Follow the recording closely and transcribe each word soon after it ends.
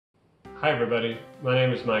Hi everybody, my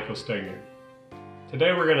name is Michael Stegner.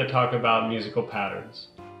 Today we're going to talk about musical patterns.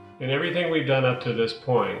 In everything we've done up to this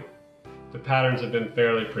point, the patterns have been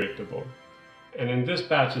fairly predictable. And in this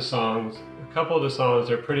batch of songs, a couple of the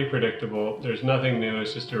songs are pretty predictable. There's nothing new,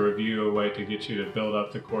 it's just a review, a way to get you to build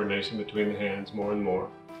up the coordination between the hands more and more.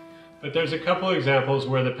 But there's a couple of examples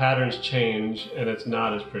where the patterns change and it's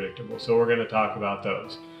not as predictable, so we're going to talk about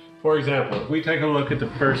those. For example, if we take a look at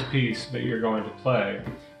the first piece that you're going to play,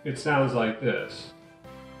 it sounds like this.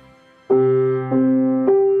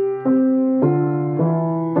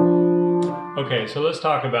 Okay, so let's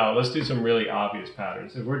do some really obvious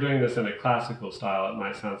patterns. If we're doing this in a classical style, it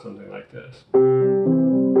might sound something like this.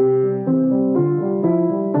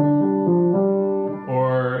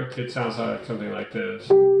 Or it could sound like something like this.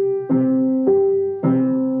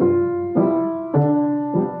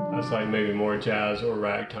 That's like maybe more jazz or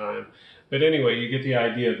ragtime. But anyway, you get the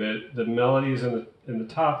idea that the melody is in the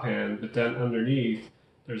top hand, but then underneath,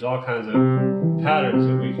 there's all kinds of patterns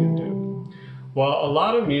that we can do. Well, a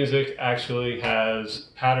lot of music actually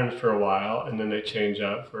has patterns for a while, and then they change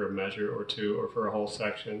up for a measure or two, or for a whole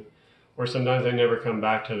section, or sometimes they never come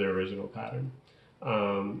back to their original pattern.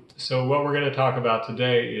 So what we're going to talk about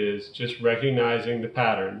today is just recognizing the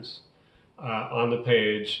patterns on the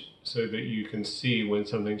page so that you can see when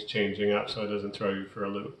something's changing up so it doesn't throw you for a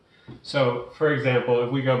loop. So, for example,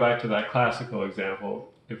 if we go back to that classical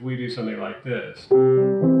example, if we do something like this,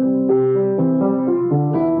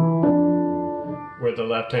 where the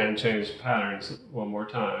left hand changes patterns one more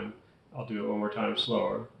time, I'll do it one more time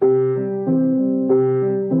slower.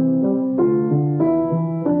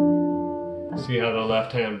 See how the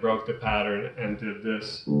left hand broke the pattern and did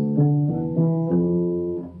this?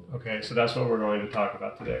 Okay, so that's what we're going to talk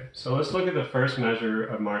about today. So let's look at the first measure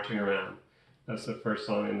of Marching Around. That's the first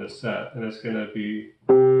song in this set, and it's going to be,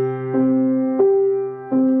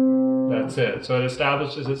 that's it. So it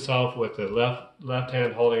establishes itself with the left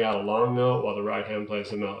hand holding out a long note while the right hand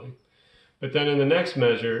plays the melody. But then in the next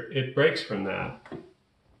measure, it breaks from that,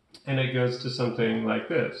 and it goes to something like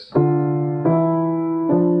this.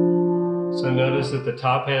 So notice that the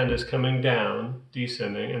top hand is coming down,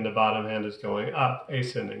 descending, and the bottom hand is going up,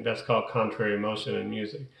 ascending. That's called contrary motion in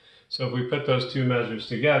music. So if we put those two measures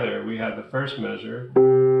together, we have the first measure,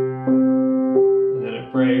 and then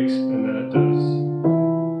it breaks, and then it does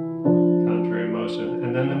contrary motion.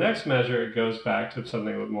 And then the next measure, it goes back to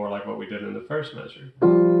something more like what we did in the first measure,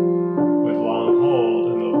 with long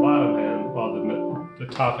hold in the bottom hand while the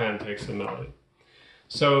top hand takes the melody.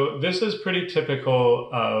 So this is pretty typical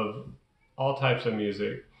of all types of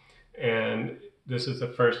music, and this is the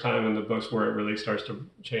first time in the books where it really starts to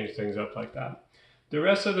change things up like that. The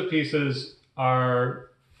rest of the pieces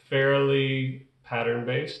are fairly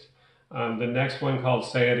pattern-based. The next one, called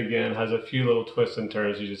Say It Again, has a few little twists and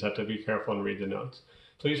turns. You just have to be careful and read the notes.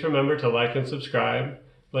 Please remember to like and subscribe.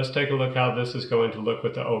 Let's take a look how this is going to look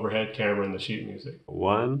with the overhead camera and the sheet music.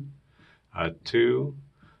 1, 2,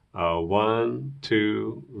 1,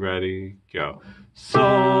 2, ready, go.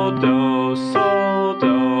 Sol, do,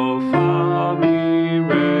 fa, mi,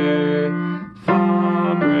 re,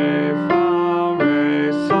 fa, re, fa,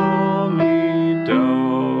 re, sol, mi,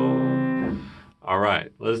 do. All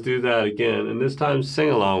right, let's do that again, and this time sing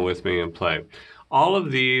along with me and play. All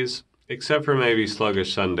of these, except for maybe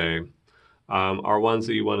Sluggish Sunday, are ones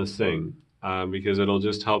that you want to sing because it'll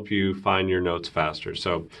just help you find your notes faster.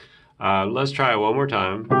 So let's try it one more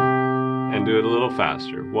time and do it a little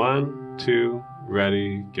faster. 1, 2,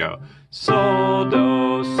 ready, go. Sol,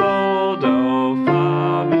 do, fa,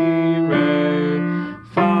 mi, re,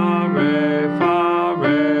 fa,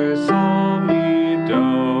 re, sol, mi,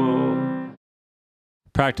 do.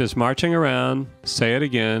 Practice Marching Around, Say It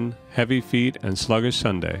Again, Heavy Feet, and Sluggish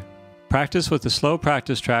Sunday. Practice with the slow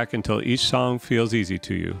practice track until each song feels easy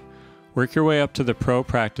to you. Work your way up to the pro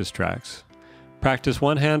practice tracks. Practice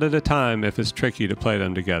one hand at a time if it's tricky to play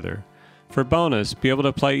them together. For bonus, be able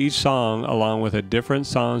to play each song along with a different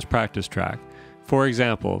song's practice track. For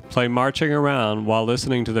example, play Marching Around while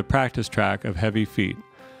listening to the practice track of Heavy Feet.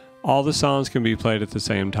 All the songs can be played at the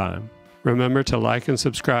same time. Remember to like and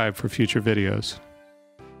subscribe for future videos.